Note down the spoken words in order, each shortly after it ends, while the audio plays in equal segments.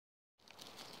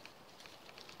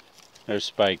There's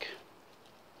Spike.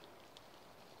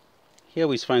 He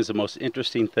always finds the most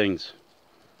interesting things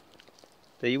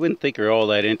that you wouldn't think are all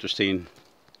that interesting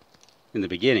in the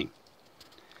beginning.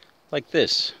 Like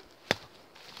this.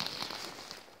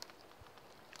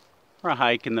 Or a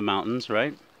hike in the mountains,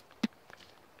 right?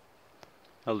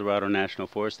 El Dorado National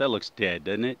Forest. That looks dead,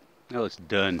 doesn't it? That looks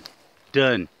done.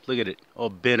 Done. Look at it. All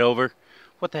bent over.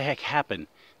 What the heck happened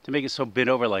to make it so bent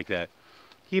over like that?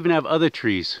 You even have other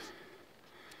trees,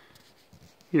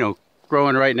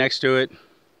 growing right next to it.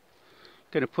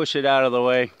 Gonna push it out of the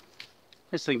way.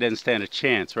 This thing doesn't stand a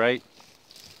chance, right?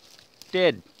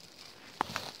 Dead.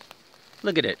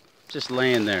 Look at it. Just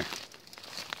laying there.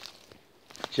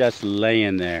 Just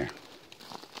laying there.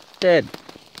 Dead.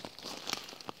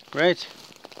 Right?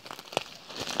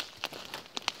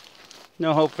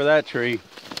 No hope for that tree.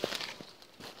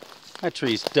 That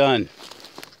tree's done.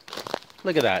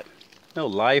 Look at that. No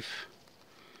life.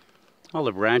 All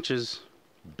the branches,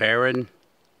 barren.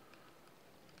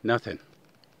 Nothing.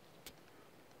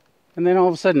 And then all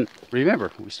of a sudden,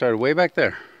 remember, we started way back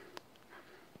there.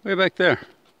 Way back there.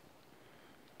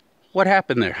 What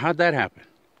happened there? How'd that happen?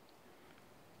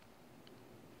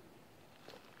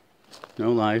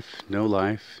 No life, no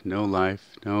life, no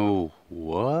life, no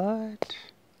what?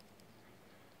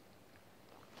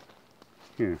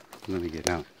 Here, let me get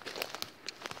out.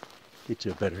 Get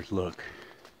you a better look.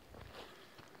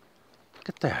 Look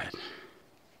at that.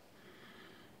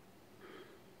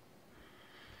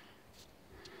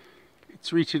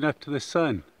 It's reaching up to the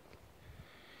sun.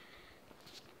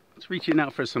 It's reaching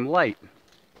out for some light.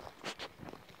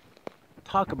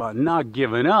 Talk about not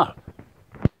giving up.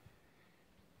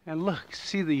 And look,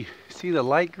 see the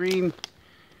light green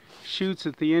shoots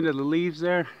at the end of the leaves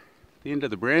there? The end of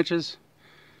the branches?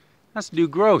 That's new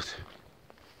growth.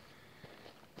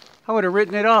 I would have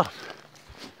written it off.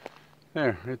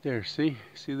 There, right there, see?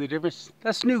 See the difference?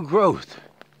 That's new growth.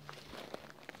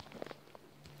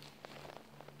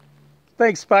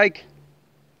 Thanks, Spike.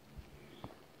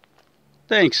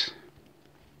 Thanks.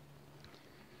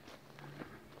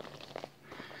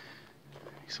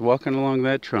 He's walking along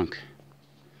that trunk.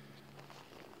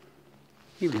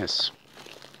 Even has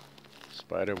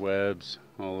spider webs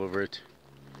all over it.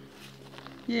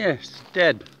 Yes,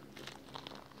 dead.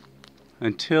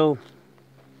 Until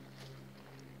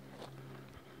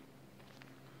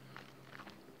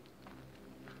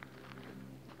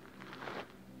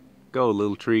go,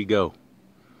 little tree, go.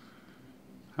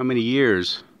 How many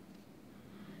years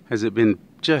has it been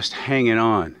just hanging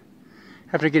on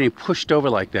after getting pushed over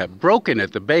like that, broken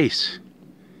at the base?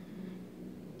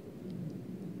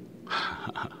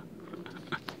 I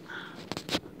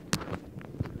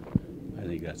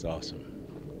think that's awesome.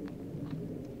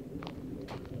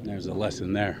 There's a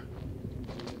lesson there.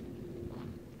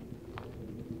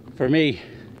 For me,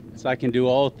 it's I can do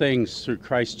all things through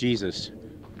Christ Jesus,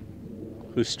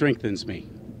 who strengthens me.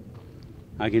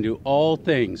 I can do all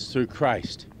things through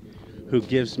Christ, who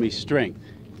gives me strength.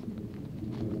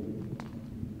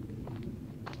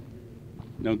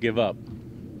 Don't give up.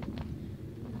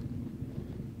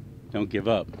 Don't give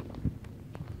up.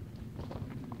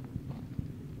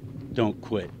 Don't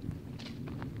quit.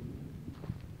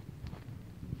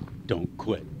 Don't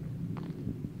quit.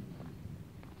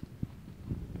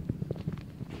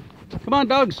 Come on,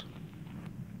 dogs.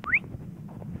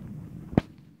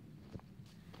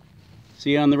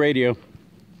 See you on the radio.